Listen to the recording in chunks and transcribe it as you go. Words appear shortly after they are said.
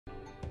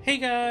Hey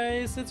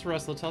guys, it's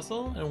Russell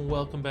Tussle, and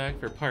welcome back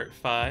for part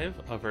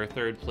 5 of our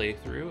third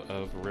playthrough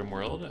of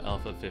RimWorld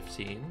Alpha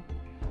 15.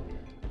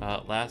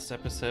 Last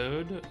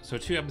episode, so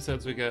 2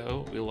 episodes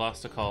ago, we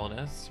lost a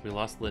colonist. We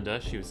lost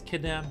Linda. She was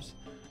kidnapped,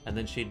 and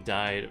then she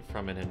died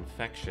from an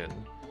infection,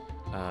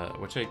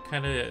 which I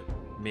kind of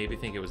maybe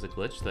think it was a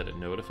glitch that it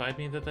notified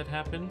me that that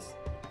happens.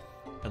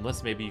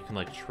 Unless maybe you can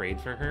like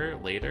trade for her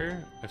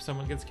later if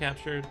someone gets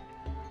captured.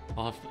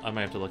 I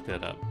might have to look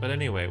that up. But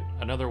anyway,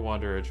 another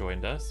wanderer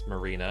joined us,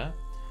 Marina,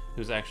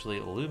 who's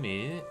actually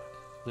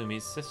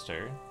Lumi's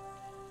sister,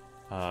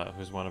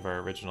 who's one of our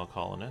original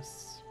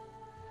colonists.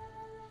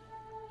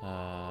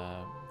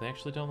 They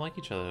actually don't like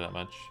each other that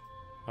much.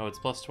 Oh, it's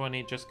plus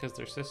 20 just because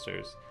they're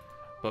sisters.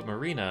 But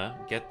Marina,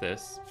 get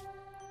this,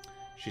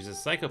 she's a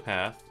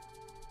psychopath,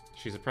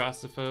 she's a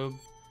prostophobe,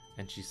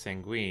 and she's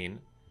sanguine,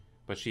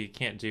 but she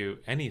can't do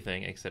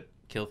anything except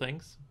kill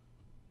things,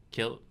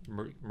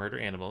 murder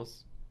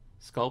animals,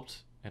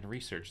 sculpt, and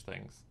research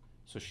things.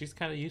 So she's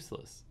kind of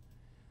useless.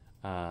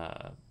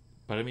 But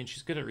I mean,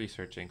 she's good at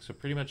researching, so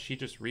pretty much she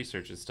just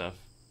researches stuff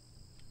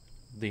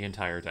the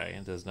entire day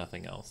and does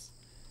nothing else.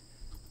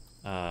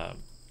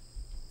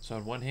 So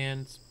on one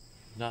hand,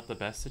 not the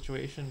best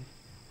situation,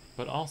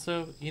 but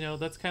also, you know,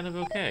 that's kind of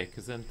okay,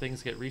 because then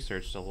things get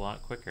researched a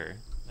lot quicker,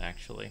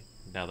 actually,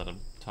 now that I'm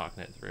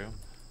talking it through.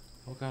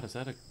 Oh god, is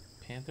that a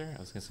panther? I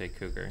was gonna say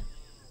cougar.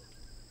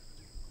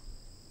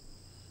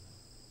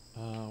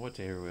 What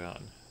day are we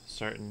on?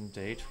 Starting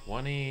day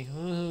 20.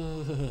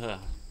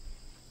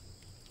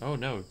 Oh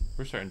no,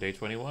 we're starting day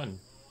 21.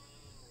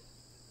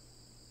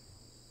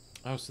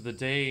 Oh, so the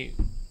day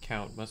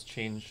count must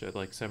change at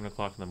like 7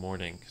 o'clock in the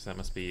morning, because that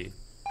must be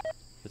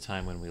the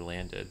time when we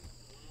landed.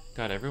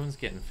 God, everyone's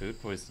getting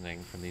food poisoning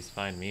from these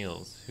fine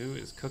meals. Who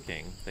is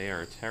cooking? They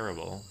are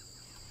terrible.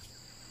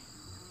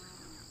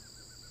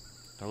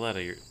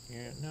 Arletta,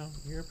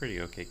 you're a pretty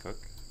okay cook.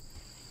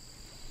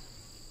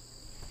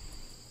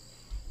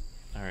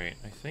 Alright,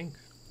 I think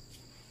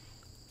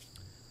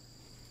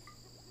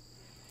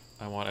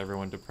I want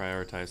everyone to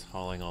prioritize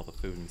hauling all the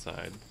food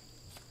inside,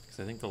 because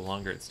I think the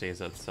longer it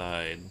stays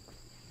outside,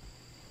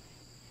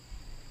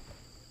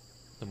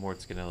 the more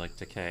it's gonna like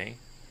decay.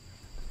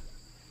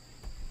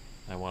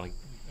 I want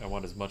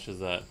as much of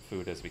that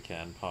food as we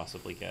can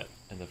possibly get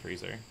in the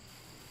freezer.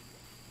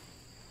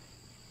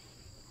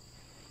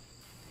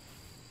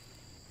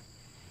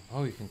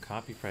 Oh, you can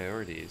copy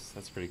priorities.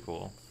 That's pretty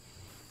cool.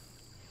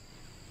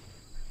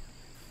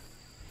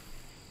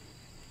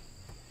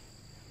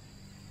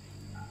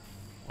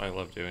 I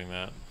love doing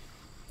that.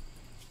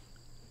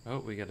 Oh,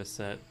 we gotta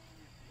set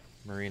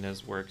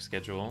Marina's work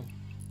schedule.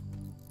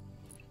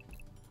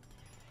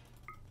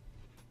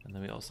 And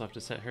then we also have to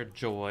set her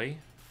joy.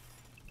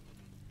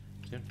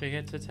 Don't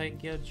forget to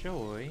take your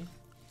joy.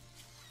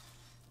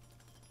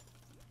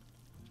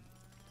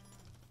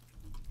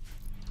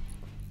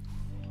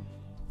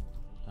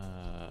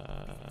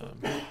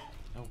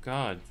 Oh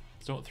god,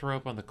 don't throw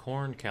up on the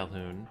corn,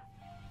 Calhoun.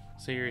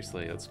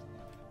 Seriously, that's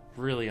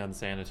really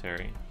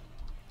unsanitary.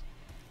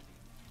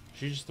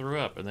 She just threw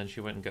up and then she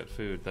went and got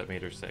food that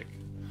made her sick.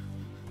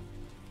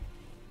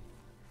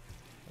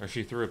 Or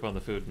she threw up on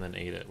the food and then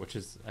ate it, which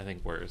is, I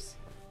think, worse.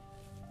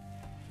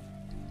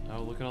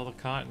 Oh, look at all the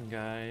cotton,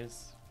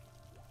 guys.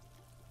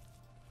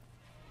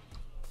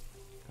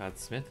 God,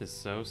 Smith is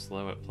so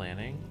slow at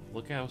planning.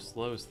 Look how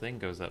slow his thing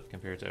goes up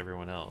compared to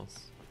everyone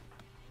else.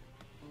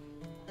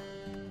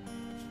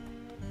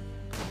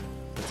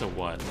 That's a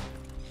 1.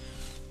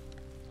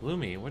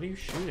 Lumi, what are you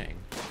shooting?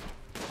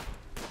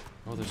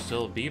 Oh, there's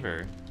still a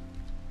beaver.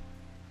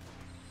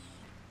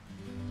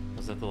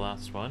 Was that the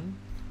last one?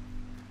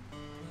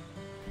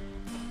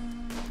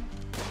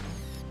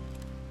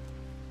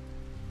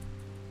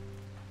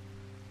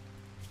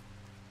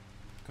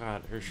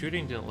 God, her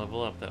shooting didn't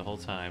level up that whole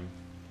time.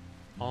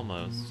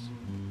 Almost.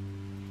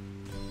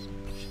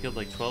 She killed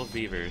like 12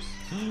 beavers.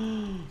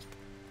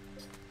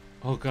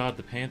 Oh god,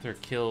 the panther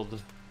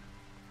killed...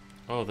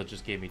 Oh, that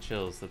just gave me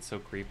chills. That's so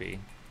creepy.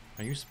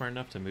 Are you smart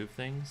enough to move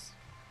things?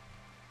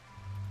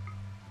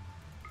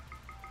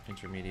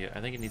 Intermediate.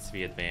 I think it needs to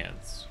be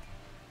advanced.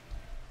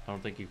 I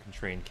don't think you can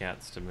train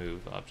cats to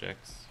move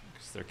objects,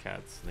 because they're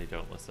cats and they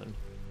don't listen.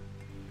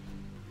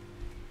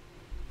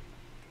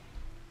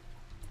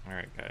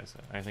 Alright guys,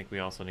 I think we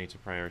also need to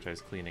prioritize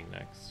cleaning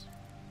next.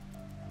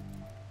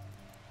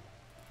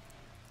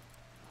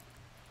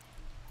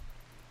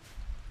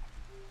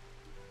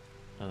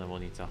 And then we'll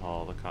need to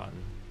haul the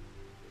cotton.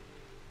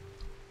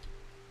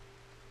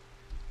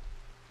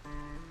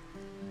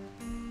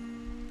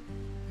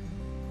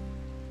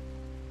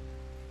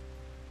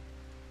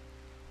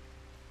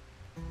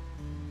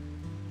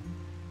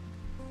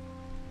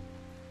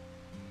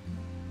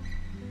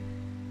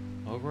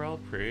 Overall,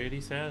 pretty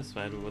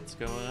satisfied with what's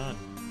going on.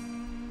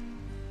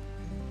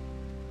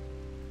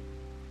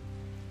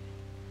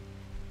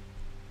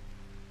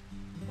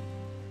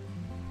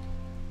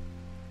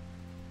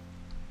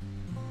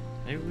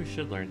 Maybe we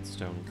should learn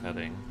stone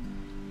cutting.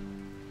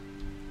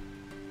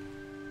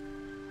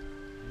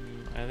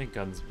 I think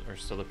guns are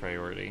still a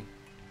priority.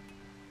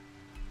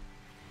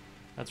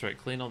 That's right,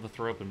 clean all the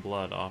throw up and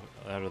blood off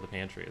out of the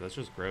pantry. That's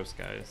just gross,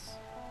 guys.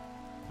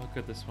 Look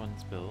good this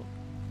one's built.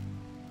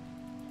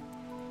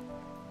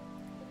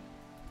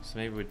 So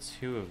maybe with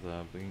 2 of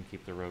them, we can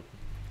keep the rope.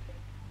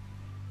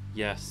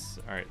 Yes.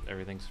 Alright,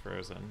 everything's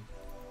frozen.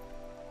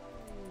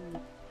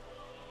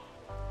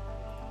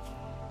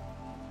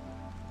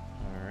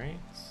 Alright.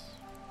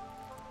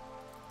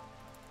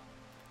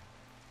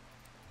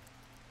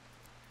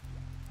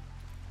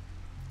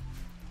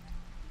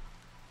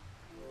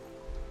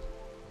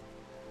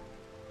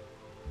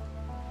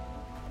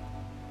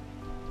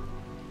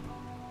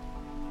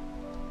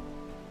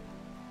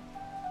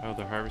 Oh,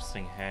 they're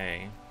harvesting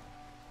hay.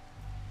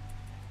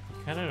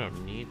 You kinda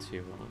don't need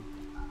to.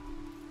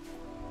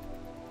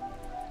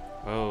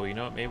 Oh, you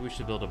know what? Maybe we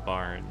should build a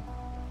barn.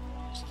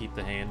 Just keep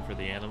the hay in for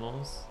the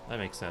animals. That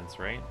makes sense,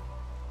 right?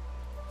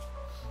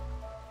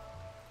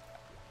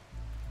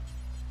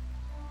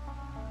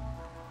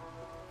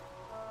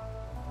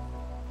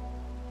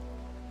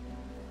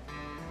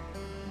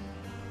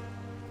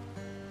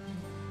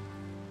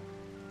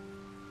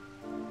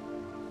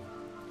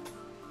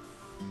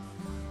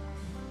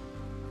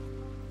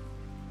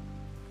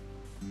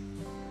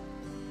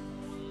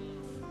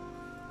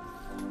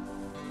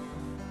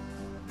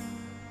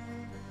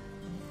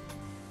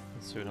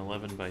 So an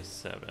 11 by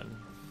 7.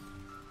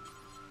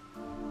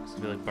 I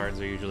feel like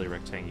barns are usually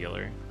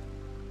rectangular.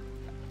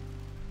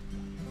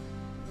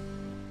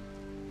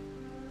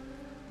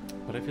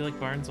 But I feel like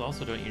barns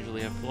also don't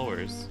usually have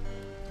floors.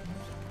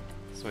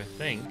 So I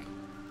think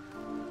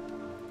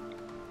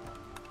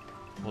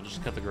we'll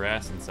just cut the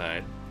grass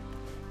inside.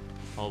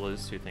 Haul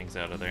those 2 things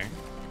out of there.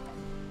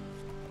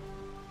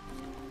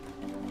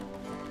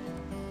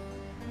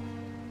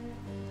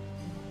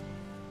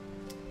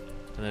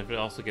 And if it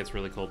also gets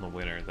really cold in the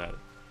winter,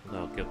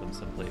 that'll give them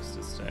some place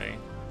to stay.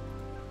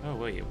 Oh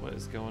wait, what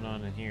is going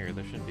on in here?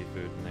 There shouldn't be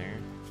food in there.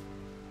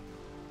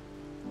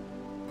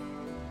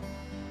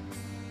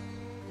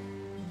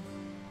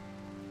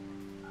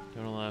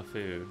 Don't allow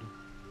food.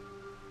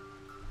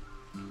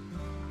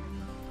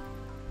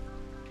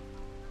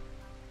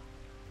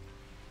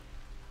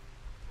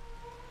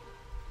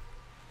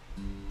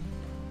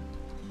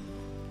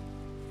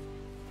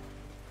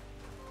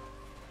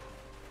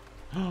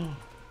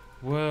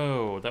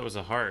 Whoa, that was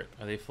a heart.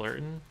 Are they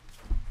flirting?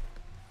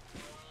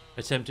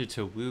 Attempted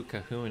to woo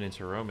Calhoun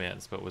into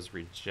romance, but was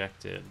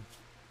rejected.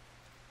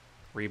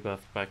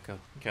 Rebuffed by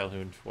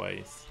Calhoun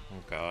twice.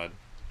 Oh god.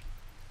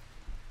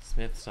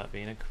 Smith, stop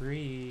being a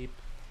creep.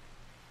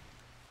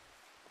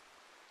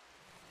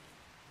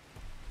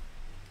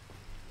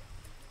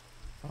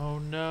 Oh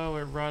no,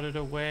 it rotted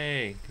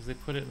away because they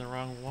put it in the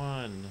wrong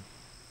one.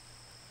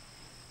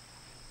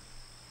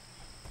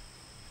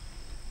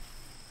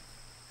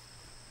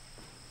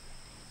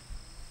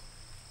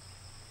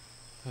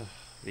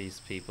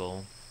 These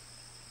people.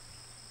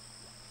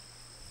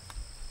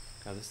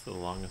 God, this is the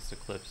longest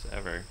eclipse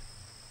ever.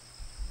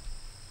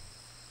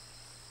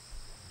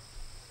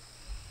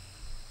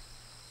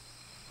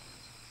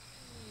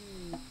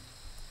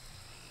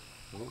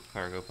 Ooh,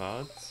 cargo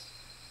pods.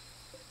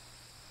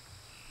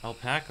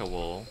 Alpaca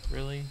wool,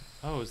 really?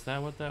 Oh, is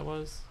that what that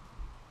was?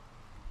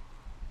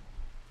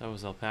 That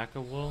was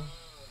alpaca wool?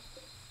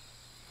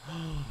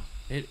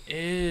 It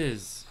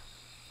is!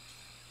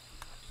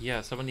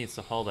 Yeah, someone needs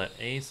to haul that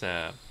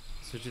ASAP.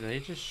 So do they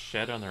just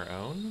shed on their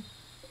own?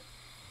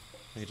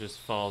 Like it just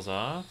falls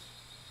off?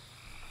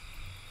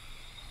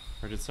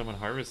 Or did someone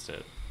harvest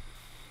it?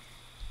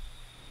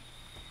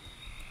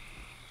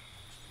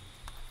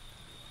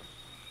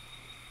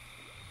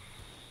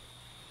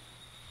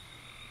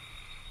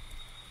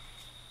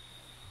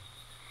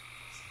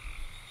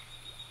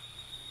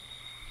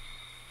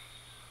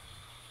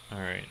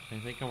 Alright, I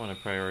think I want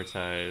to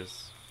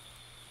prioritize...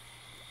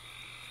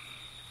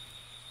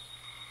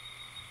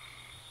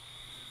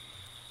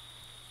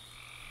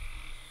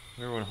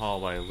 Everyone haul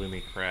by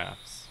Lumi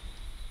Crafts.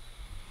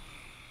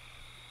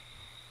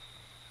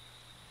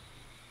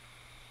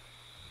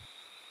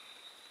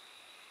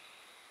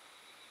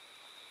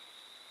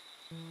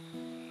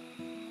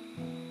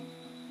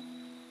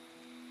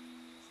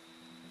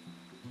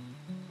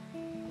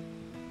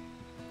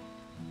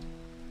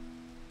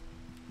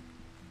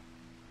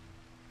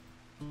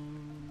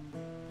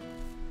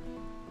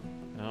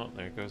 Oh,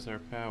 there goes our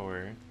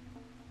power.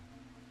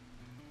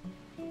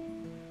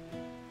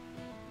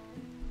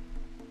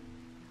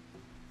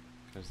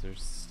 Because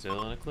there's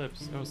still an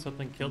eclipse. Oh,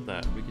 something killed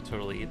that. We could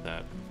totally eat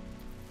that.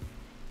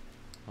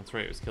 That's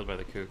right, it was killed by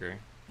the cougar.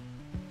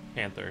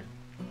 Panther.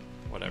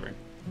 Whatever.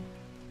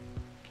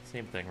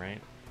 Same thing, right?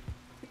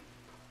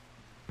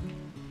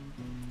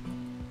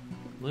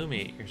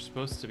 Lumi, you're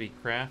supposed to be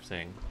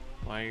crafting.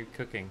 Why are you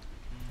cooking?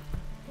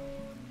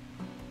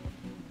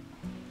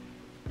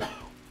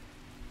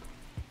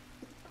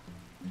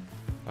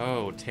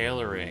 Oh,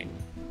 tailoring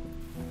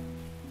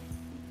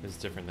is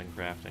different than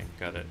crafting.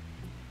 Got it.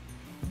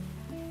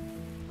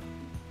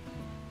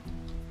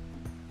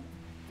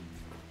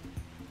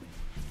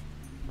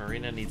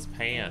 Marina needs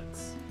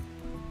pants.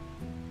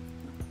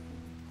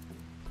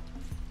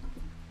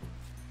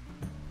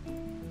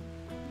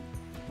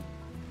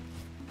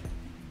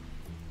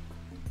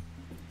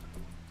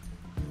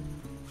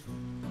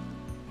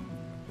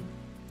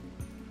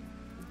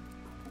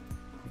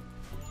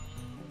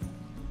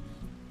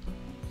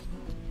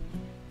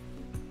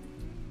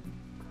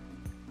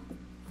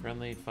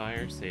 Friendly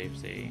fire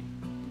safety.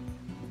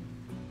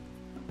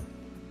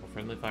 Well,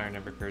 friendly fire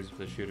never occurs if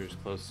the shooter is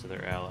close to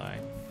their ally.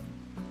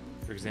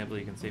 For example,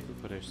 you can safely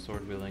put a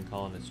sword-wielding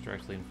colonist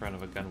directly in front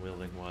of a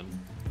gun-wielding one.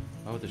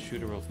 Oh, the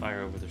shooter will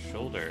fire over the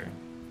shoulder.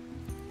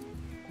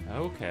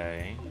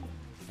 Okay.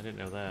 I didn't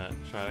know that.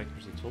 Shot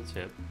accuracy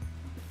tooltip.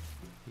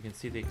 You can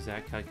see the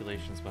exact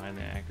calculations behind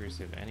the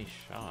accuracy of any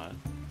shot.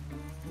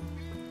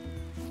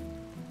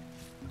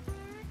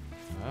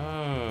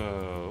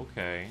 Oh,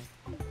 okay.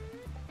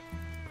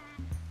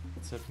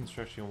 Instead of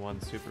constructing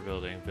one super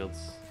building,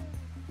 builds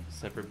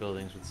separate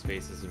buildings with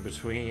spaces in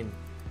between.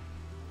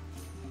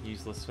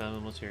 Useless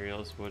flammable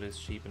materials. Wood is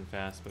cheap and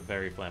fast, but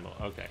very flammable.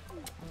 Okay.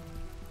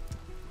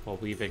 Well,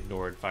 we've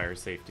ignored fire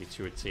safety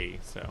to a T,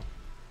 so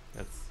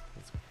that's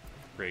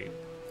great.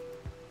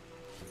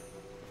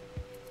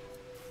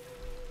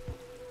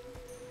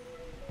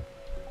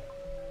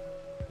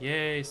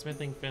 Yay,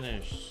 smithing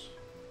finished.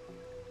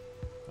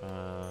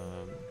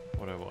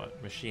 What do I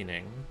want?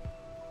 Machining.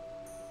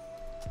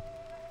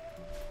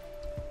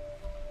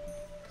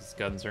 Because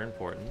guns are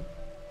important.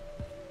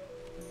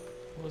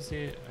 What was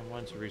the... I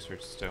wanted to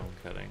research stone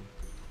cutting.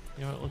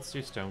 You know what, let's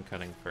do stone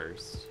cutting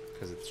first.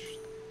 Because it's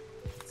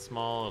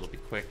small, it'll be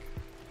quick.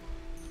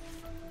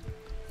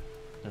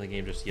 And the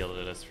game just yelled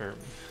at us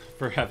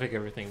for having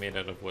everything made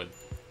out of wood.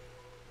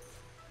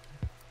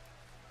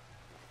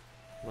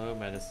 Low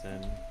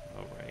medicine.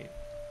 Alright.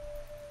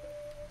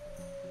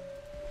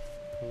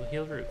 Well, the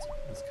heal root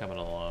is coming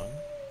along.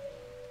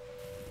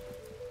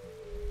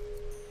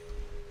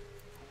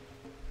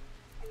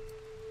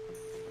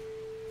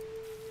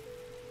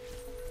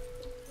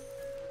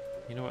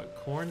 You know what?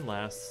 Corn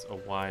lasts a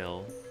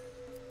while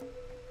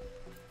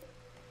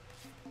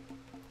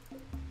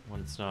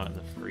when it's not in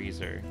the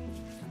freezer.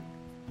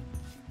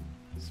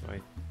 So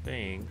I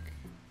think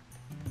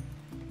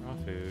raw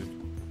food.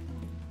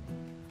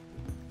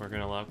 We're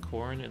gonna allow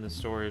corn in the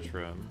storage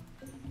room.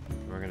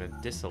 We're gonna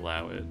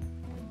disallow it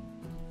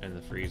in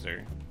the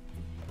freezer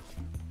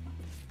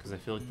because I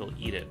feel like they'll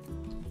eat it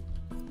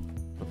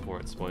before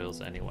it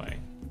spoils anyway.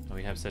 And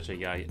we have such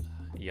a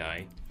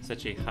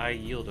such a high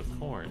yield of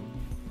corn.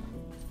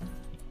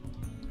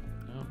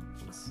 Oh,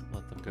 let's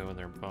let them go in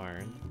their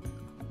barn.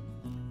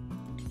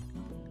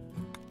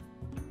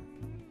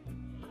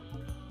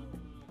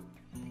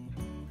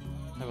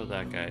 How about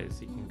that, guys?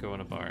 You can go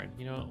in a barn.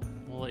 You know what?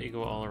 We'll let you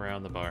go all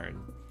around the barn.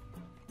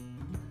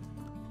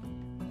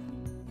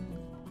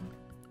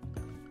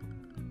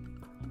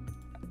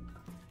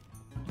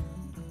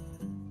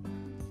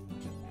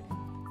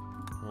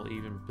 We'll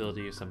even build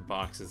you some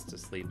boxes to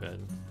sleep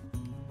in.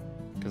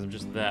 Because I'm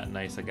just that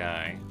nice a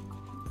guy.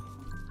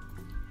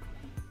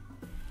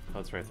 Oh,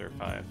 it's right there,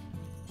 5.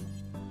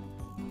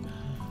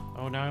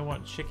 Oh, now I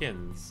want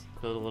chickens.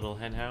 Build a little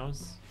hen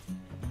house.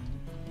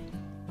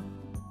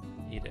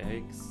 Eat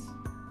eggs.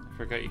 I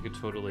forgot you could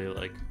totally,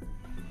 like,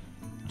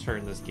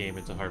 turn this game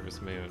into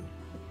Harvest Moon.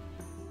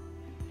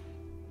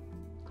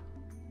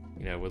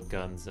 You know, with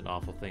guns and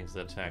awful things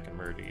that attack and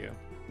murder you.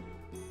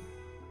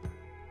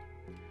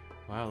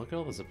 Wow, look at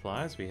all the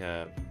supplies we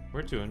have.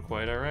 We're doing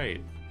quite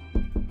alright.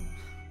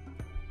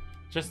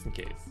 Just in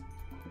case.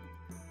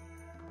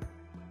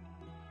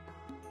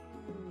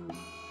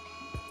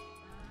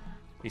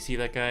 You see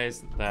that,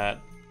 guys?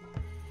 That...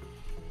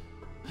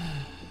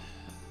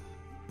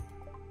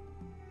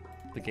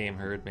 The game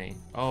heard me.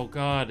 Oh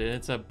god, and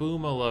it's a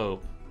boomalope.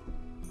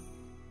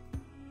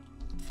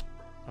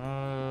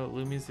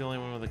 Lumi's the only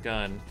one with a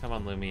gun. Come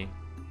on, Lumi.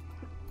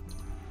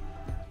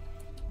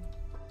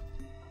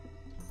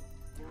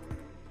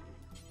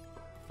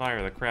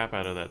 Fire the crap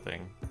out of that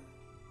thing.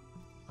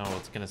 Oh,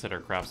 it's gonna set our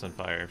crops on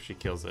fire if she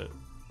kills it.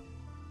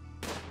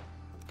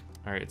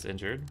 Alright, it's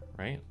injured,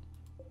 right?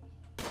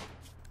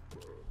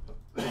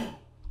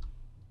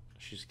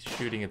 She's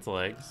shooting its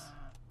legs.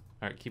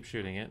 Alright, keep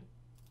shooting it.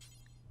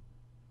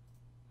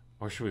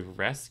 Or should we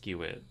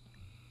rescue it?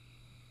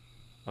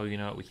 Oh, you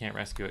know what? We can't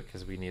rescue it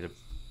because we need a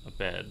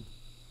bed.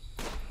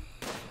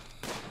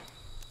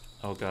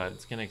 Oh god,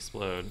 it's gonna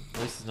explode.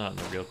 At least it's not in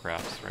the real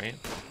crops, right?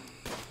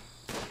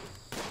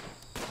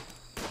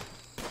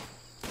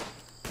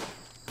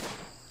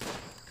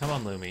 Come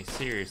on, Lumi.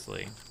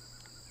 Seriously.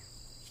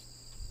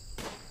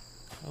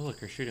 Oh look,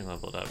 her shooting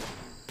leveled up.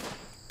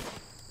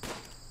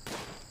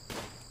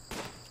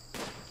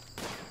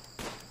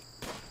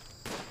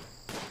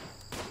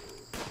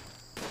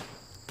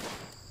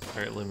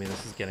 Alright, Lumi,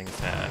 this is getting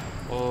sad.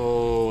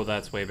 Oh,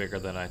 that's way bigger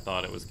than I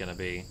thought it was gonna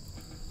be.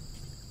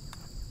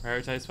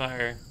 Prioritize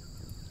fire.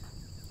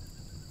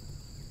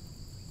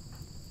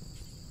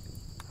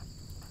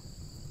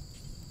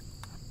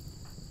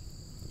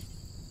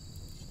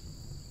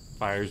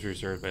 Fire is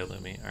reserved by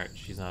Lumi. Alright,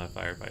 she's not a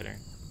firefighter.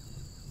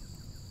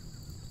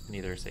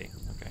 Neither is he.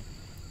 Okay.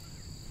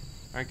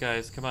 Alright,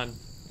 guys, come on.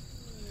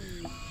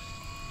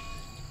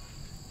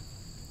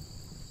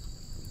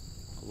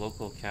 A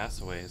local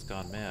castaway has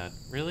gone mad.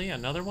 Really?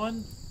 Another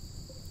one?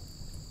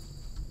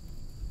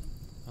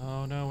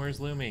 Oh no, where's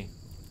Lumi?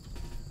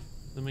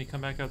 Lumi,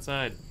 come back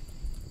outside.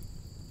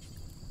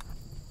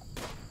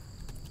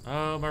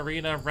 Oh,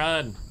 Marina,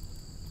 run!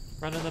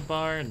 Run in the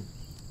barn!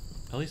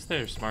 At least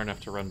they're smart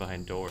enough to run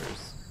behind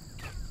doors.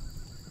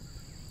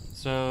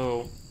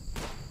 So...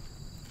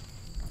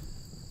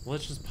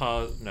 let's just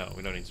pause. No,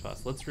 we don't need to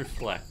pause. Let's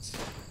reflect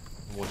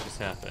on what just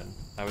happened.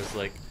 I was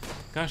like,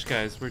 gosh,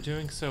 guys, we're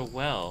doing so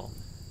well.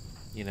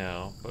 You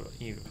know, but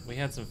we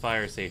had some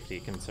fire safety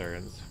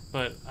concerns.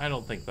 But I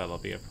don't think that'll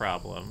be a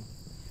problem.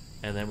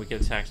 And then we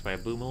get attacked by a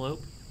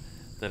boomalope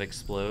that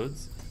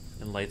explodes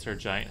and lights our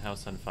giant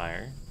house on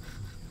fire.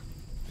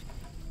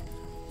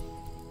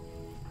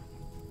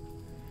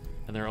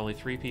 And there are only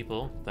 3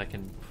 people that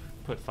can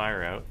put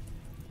fire out.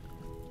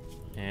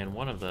 And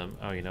one of them...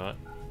 oh, you know what?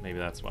 Maybe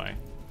that's why.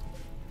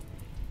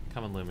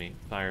 Come on, Lumi.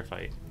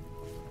 Firefight.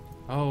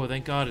 Oh,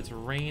 thank God it's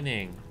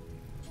raining.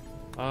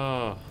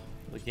 Oh,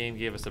 the game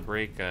gave us a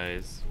break,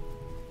 guys.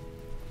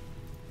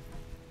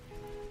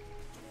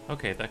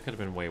 Okay, that could have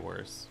been way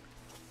worse.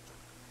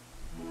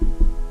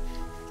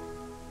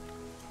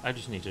 I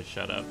just need to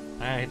shut up.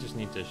 I just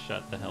need to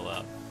shut the hell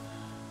up.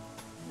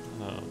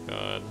 Oh,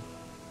 God.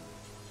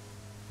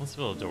 Let's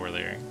build a door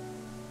there.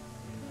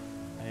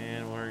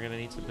 And we're gonna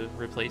need to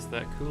replace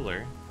that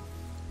cooler.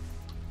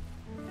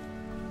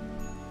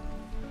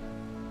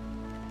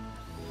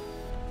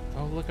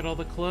 Oh, look at all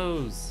the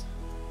clothes!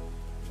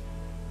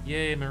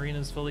 Yay,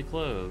 Marina's fully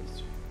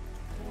clothed.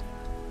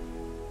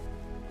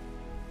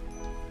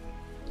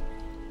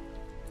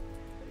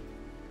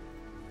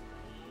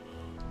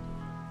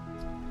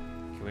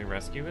 Can we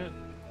rescue it?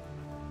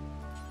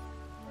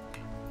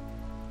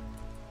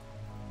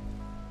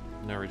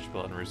 No reach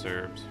button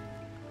reserved.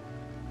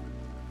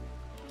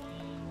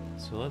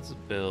 So let's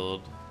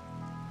build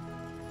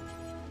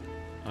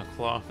a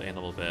cloth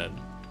animal bed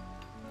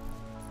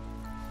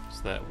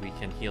so that we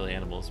can heal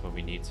animals when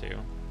we need to.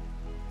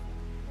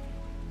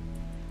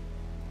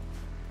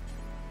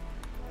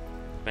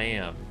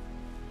 Bam!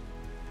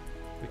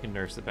 We can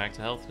nurse it back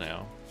to health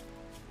now.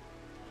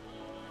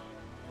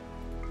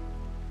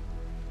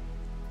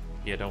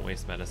 Yeah, don't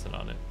waste medicine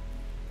on it.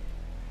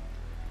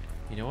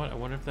 You know what? I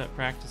wonder if that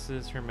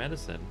practices her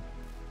medicine.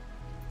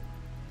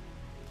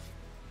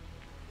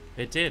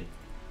 It did.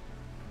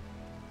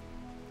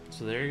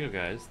 So there you go,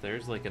 guys.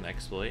 There's like an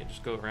exploit.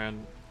 Just go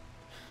around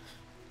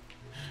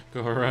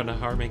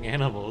harming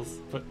animals,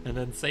 and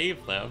then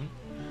save them,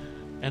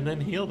 and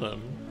then heal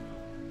them.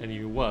 And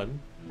you, 1,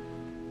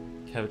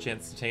 have a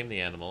chance to tame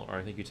the animal, or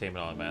I think you tame it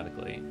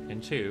automatically.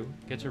 And 2,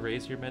 get to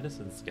raise your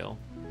medicine skill.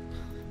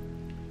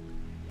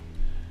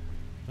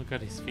 Oh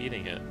God, he's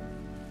feeding it.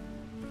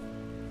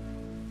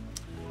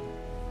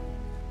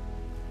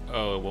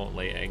 Oh, it won't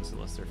lay eggs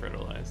unless they're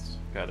fertilized.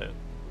 Got it.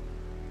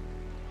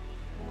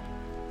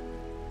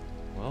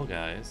 Well,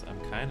 guys, I'm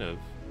kind of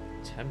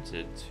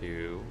tempted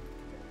to...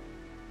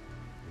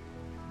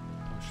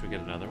 oh, should we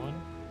get another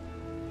one?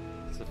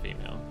 It's a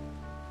female.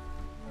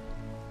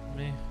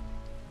 Meh.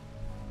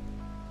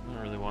 I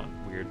don't really want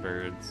weird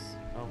birds.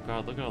 Oh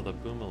God, look at all the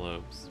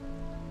boomalopes.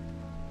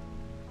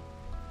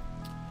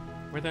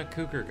 Where'd that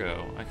cougar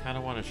go? I kind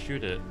of want to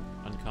shoot it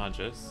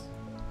unconscious.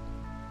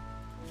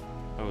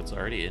 Oh, it's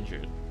already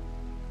injured.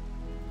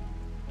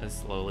 It's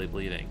slowly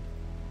bleeding.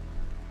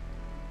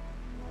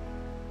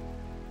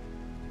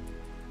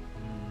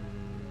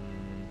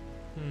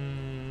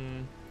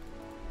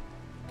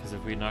 Because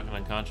if we knock it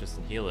unconscious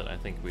and heal it, I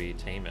think we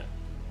tame it.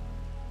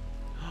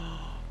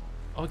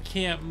 Oh, it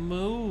can't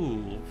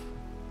move!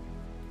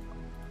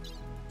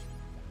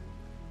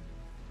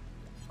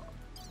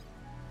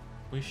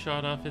 We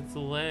shot off its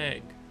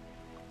leg.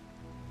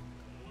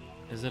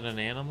 Is it an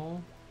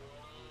animal?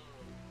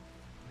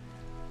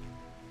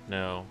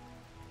 No.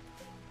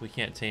 We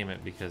can't tame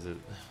it because it...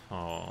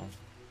 oh.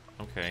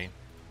 Okay.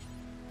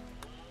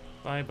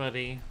 Bye,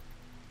 buddy.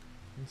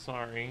 I'm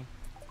sorry.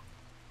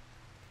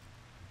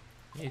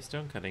 Hey,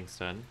 stone cutting's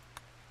done.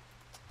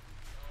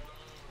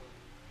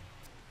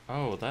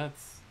 Oh,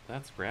 that's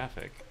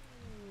graphic.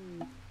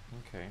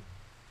 Okay.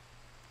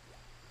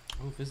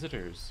 Oh,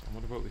 visitors. I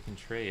wonder what we can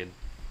trade.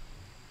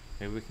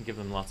 Maybe we can give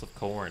them lots of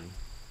corn.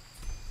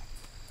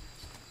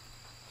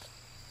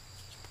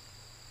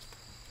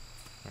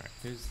 Alright,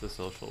 who's the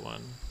social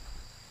one?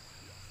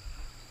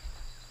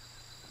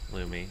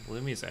 Lumi.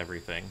 Lumi's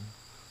everything.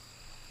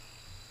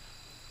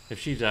 If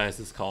she dies,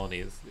 this colony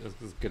is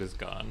as good as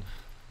gone.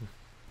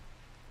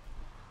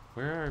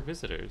 Where are our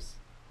visitors?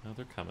 Oh,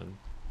 they're coming.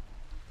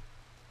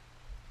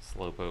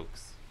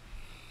 Slowpokes.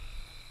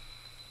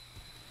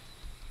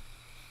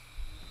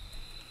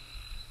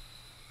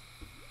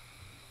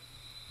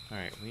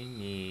 Alright, we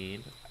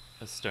need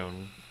a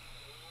stone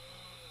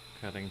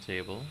cutting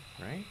table,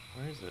 right?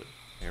 Where is it?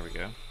 There we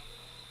go.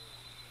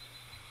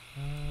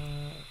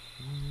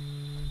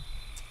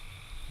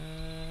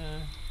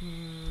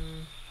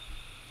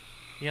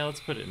 Yeah, let's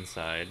put it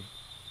inside.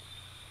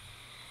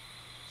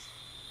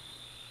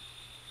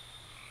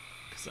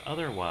 Because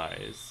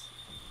otherwise,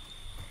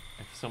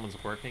 if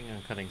someone's working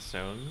on cutting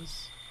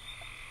stones,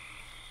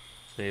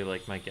 they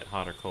like might get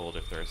hot or cold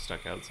if they're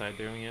stuck outside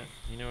doing it.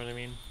 You know what I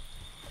mean?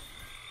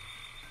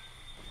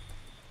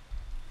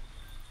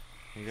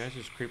 Are you guys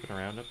just creeping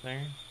around up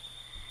there?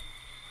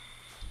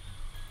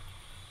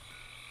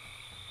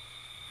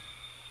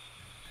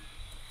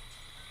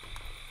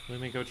 Let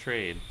me go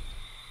trade.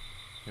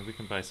 Maybe we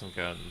can buy some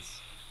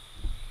guns.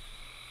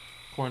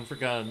 Corn for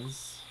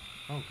guns.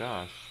 Oh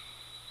gosh.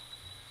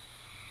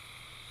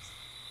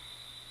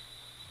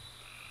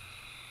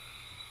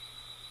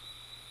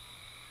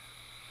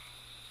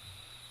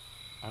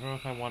 I don't know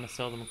if I want to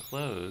sell them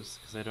clothes,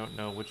 because I don't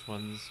know which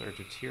ones are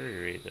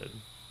deteriorated.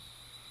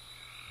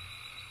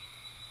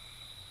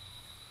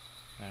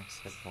 Max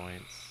hit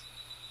points.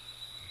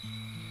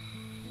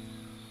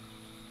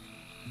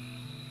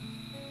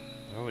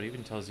 Oh, it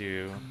even tells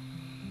you...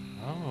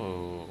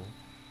 Oh.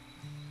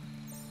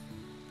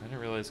 I didn't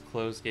realize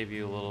clothes gave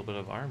you a little bit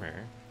of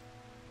armor.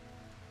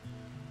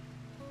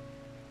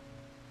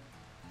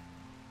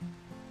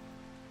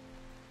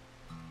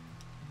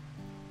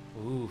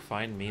 Ooh,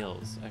 fine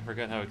meals. I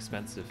forgot how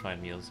expensive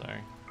fine meals are.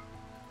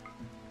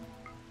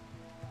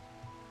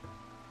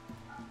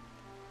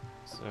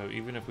 So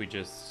even if we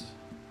just...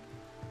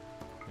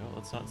 You know,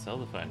 let's not sell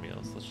the fine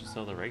meals. Let's just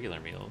sell the regular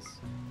meals.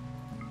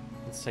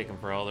 Let's take them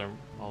for all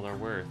they're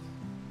worth.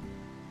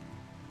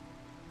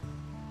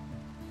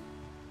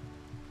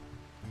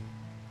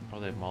 Oh,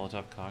 they have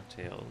Molotov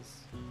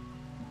cocktails.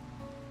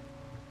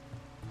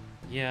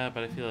 Yeah,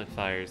 but I feel like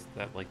fires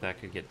that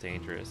could get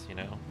dangerous, you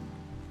know?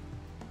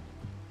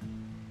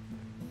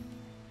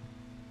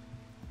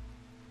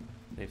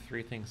 They have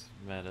 3 things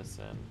of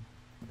medicine.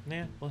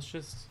 Nah, let's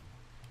just...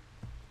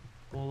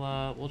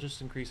 We'll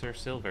just increase our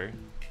silver.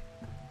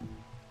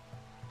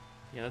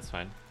 Yeah, that's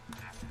fine.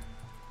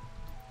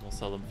 We'll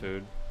sell them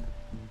food.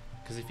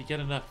 Because if you get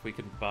enough, we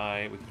can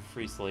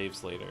free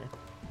slaves later.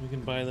 We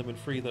can buy them and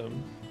free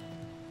them.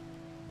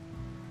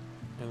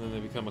 And then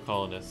they become a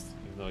colonist.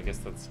 Even though I guess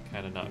that's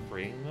kind of not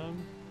freeing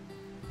them.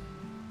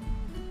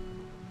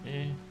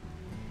 Eh.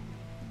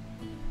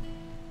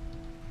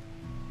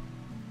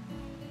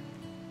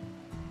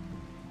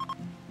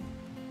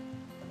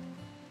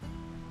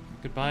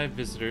 Goodbye,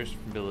 visitors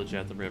from village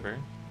at the river.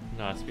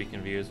 Not speaking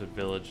views with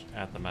village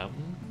at the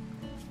mountain.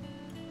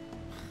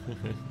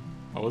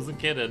 I wasn't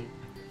kidding.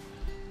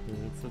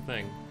 That's the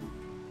thing.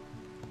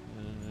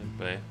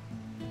 Bye.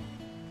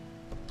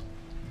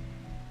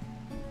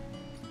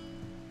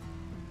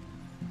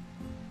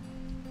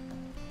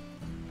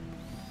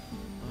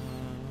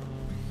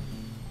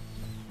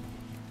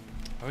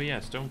 Oh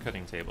yeah, stone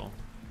cutting table.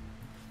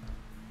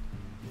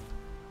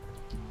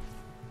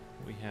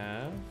 We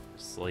have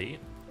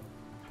slate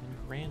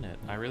and granite.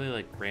 I really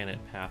like granite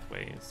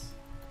pathways.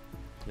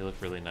 They look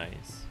really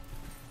nice.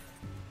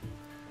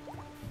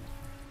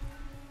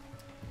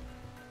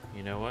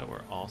 You know what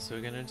we're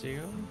also gonna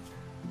do?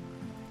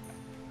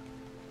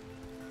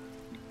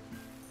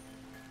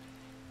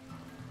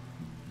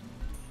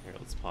 Here,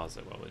 let's pause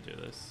it while we do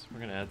this. We're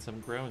gonna add some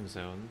growing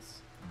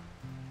zones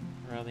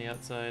around the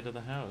outside of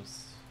the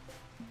house.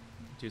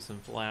 Do some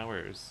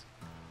flowers.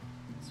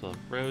 So we'll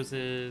have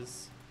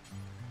roses,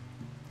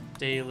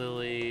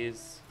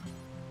 daylilies.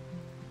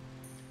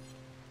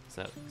 Is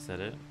that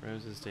it?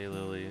 Roses,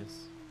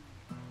 daylilies.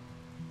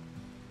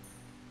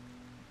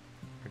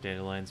 Are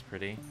dandelions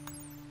pretty?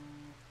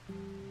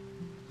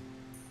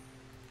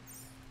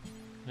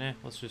 Eh,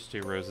 let's just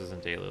do roses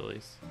and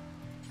daylilies.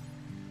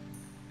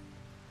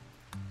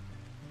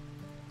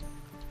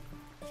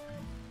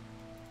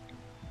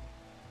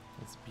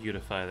 Let's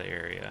beautify the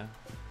area.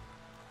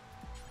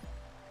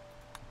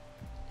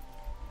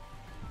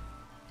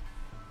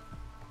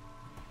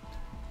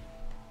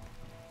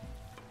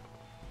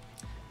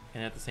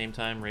 And at the same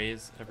time,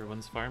 raise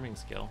everyone's farming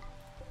skill.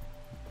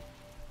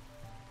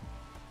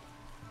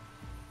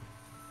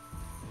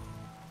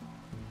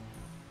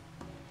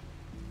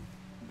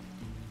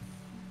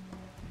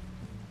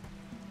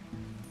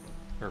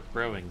 Or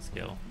growing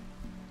skill.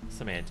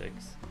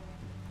 Semantics.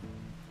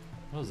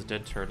 Oh, there's a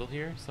dead turtle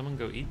here? Someone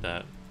go eat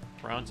that.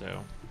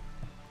 Pronto.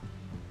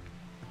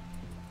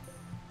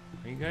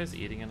 Are you guys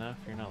eating enough?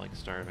 You're not like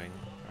starving,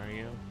 are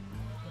you?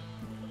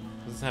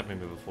 This has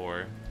happened to me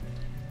before.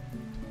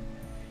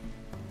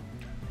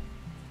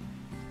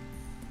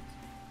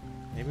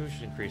 Maybe we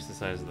should increase the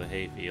size of the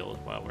hay field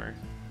while we're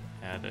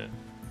at it.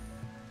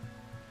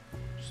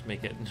 Just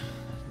make it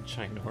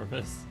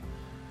ginormous.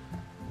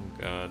 Oh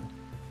god.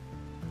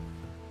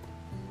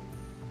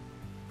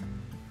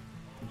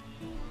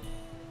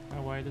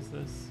 How wide is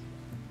this?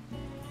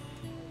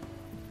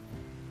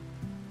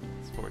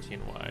 It's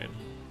 14 wide.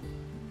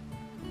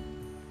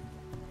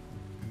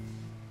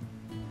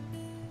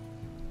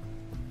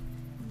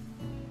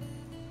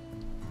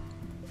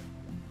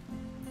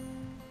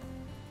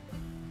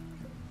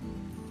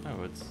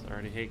 Oh, it's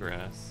already hay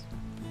grass.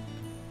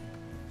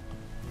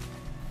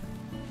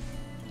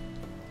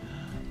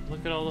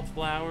 Look at all the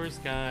flowers,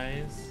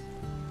 guys.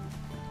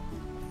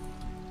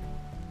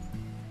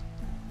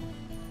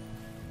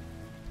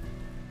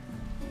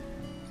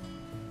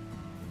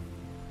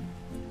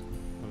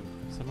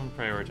 Someone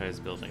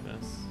prioritize building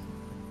this.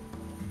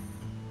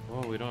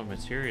 Whoa, we don't have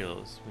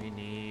materials. We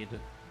need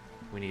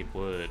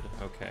wood.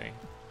 Okay.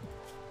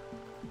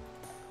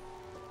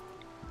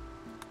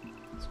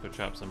 Let's go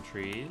chop some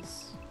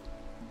trees.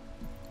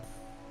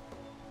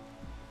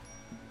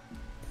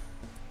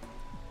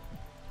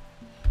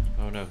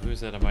 no,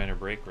 who's at a minor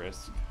break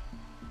risk?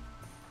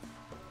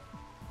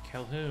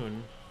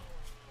 Calhoun.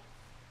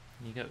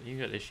 You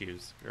got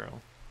issues,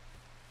 girl.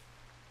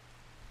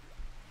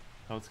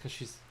 Oh, it's because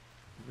she's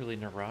really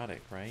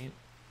neurotic, right?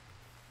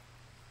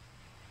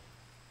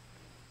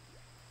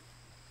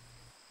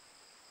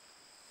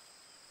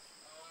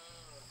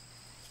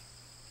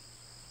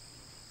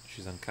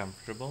 She's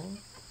uncomfortable.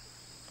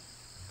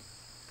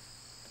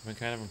 I'm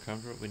kind of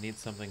uncomfortable. We need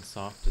something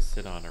soft to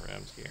sit on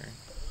around here.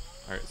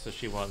 Alright, so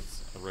she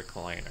wants a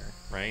recliner,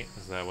 right?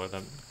 Is that what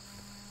I'm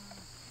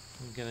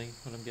getting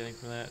from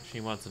that? She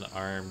wants an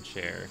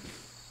armchair.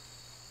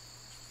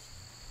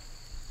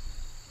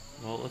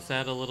 Well, let's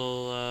add a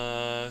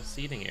little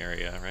seating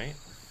area, right?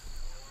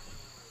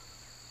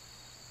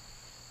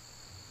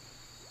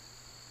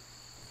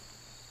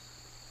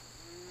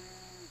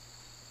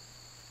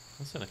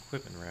 What's an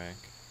equipment rack?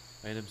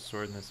 Items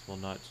stored in this will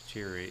not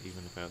deteriorate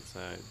even if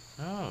outside.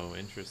 Oh,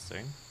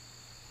 interesting.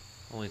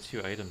 Only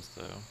 2 items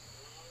though.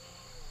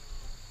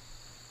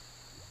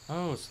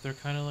 Oh, so they're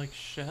kind of like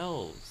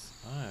shelves.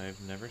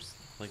 I've never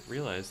like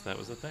realized that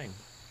was a thing.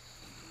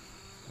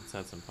 Let's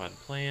add some potted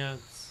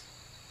plants.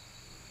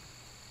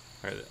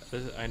 Alright,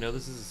 I know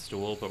this is a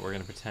stool, but we're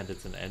gonna pretend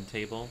it's an end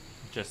table,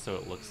 just so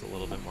it looks a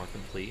little bit more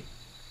complete.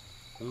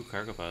 Ooh,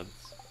 cargo pods.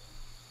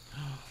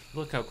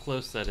 Look how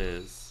close that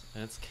is.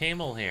 And it's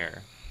camel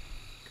hair.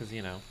 Because,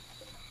 you know,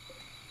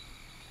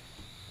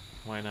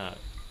 why not?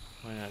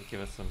 Why not give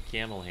us some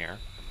camel hair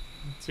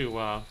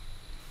to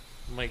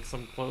make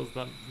some clothes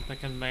that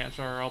can match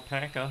our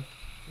alpaca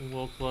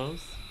wool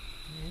clothes?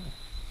 Yeah.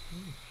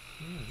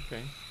 Yeah,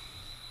 okay.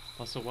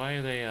 Also, why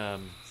are they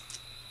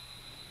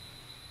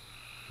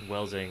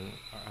welding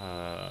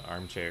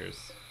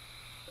armchairs?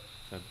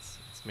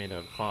 It's made out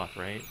of cloth,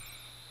 right?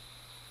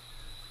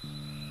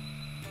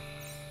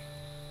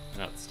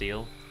 Not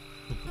steel.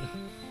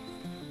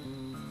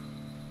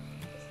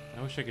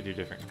 I wish I could do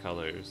different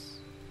colors.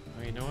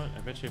 Oh, you know what? I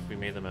bet you if we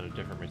made them out of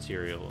different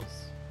materials.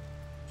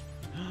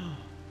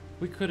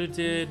 We could have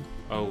did...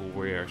 Oh,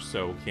 we are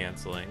so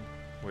canceling.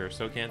 We are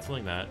so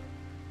canceling that.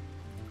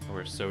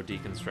 We're so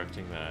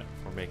deconstructing that.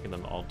 We're making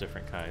them all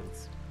different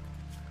kinds.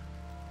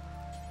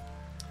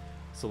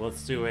 So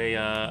let's do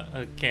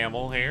a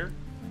camel hair.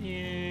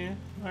 Yeah,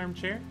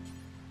 armchair.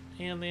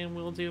 And then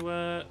we'll do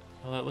oh,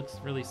 that looks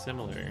really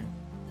similar.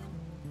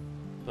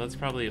 But that's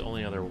probably the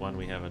only other one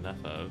we have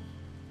enough of.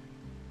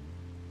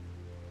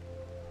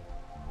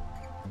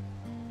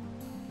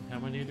 How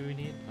many do we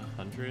need?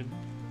 100?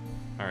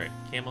 Alright,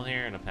 camel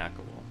hair and a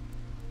packable.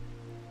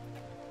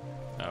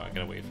 Oh, I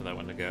gotta wait for that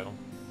one to go.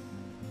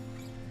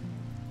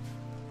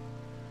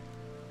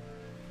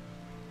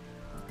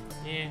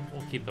 Yeah,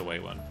 we'll keep the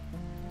white one.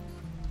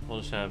 We'll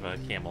just have a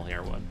camel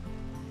hair one.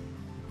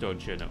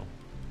 Don't you know?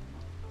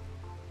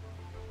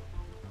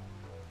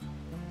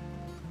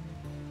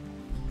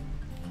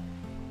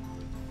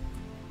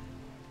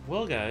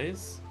 Well,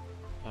 guys,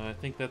 I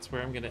think that's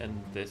where I'm gonna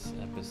end this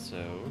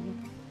episode.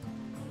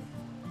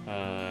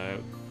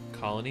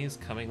 Colony is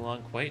coming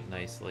along quite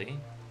nicely.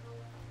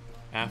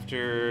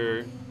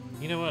 After...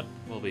 You know what?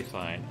 We'll be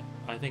fine.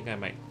 I think I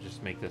might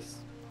just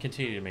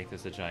continue to make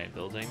this a giant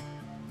building.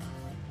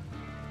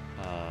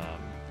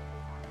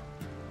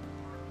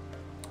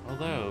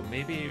 Although,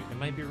 maybe it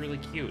might be really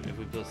cute if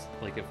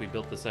we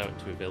built this out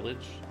into a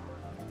village.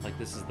 Like,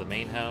 this is the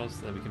main house,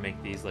 then we can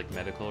make these, like,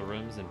 medical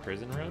rooms and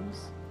prison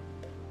rooms.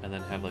 And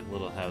then have, like,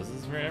 little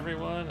houses for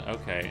everyone.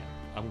 Okay,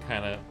 I'm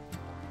kind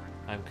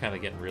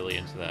of getting really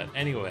into that.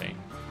 Anyway,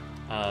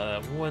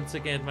 once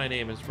again, my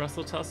name is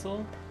Russell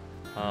Tussle,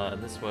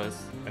 and this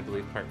was, I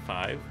believe, part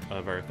 5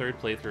 of our 3rd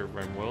playthrough of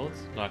RimWorld.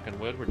 Knock on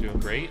wood, we're doing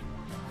great.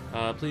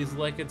 Please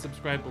like and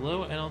subscribe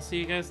below, and I'll see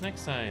you guys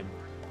next time.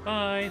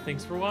 Bye!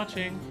 Thanks for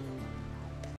watching!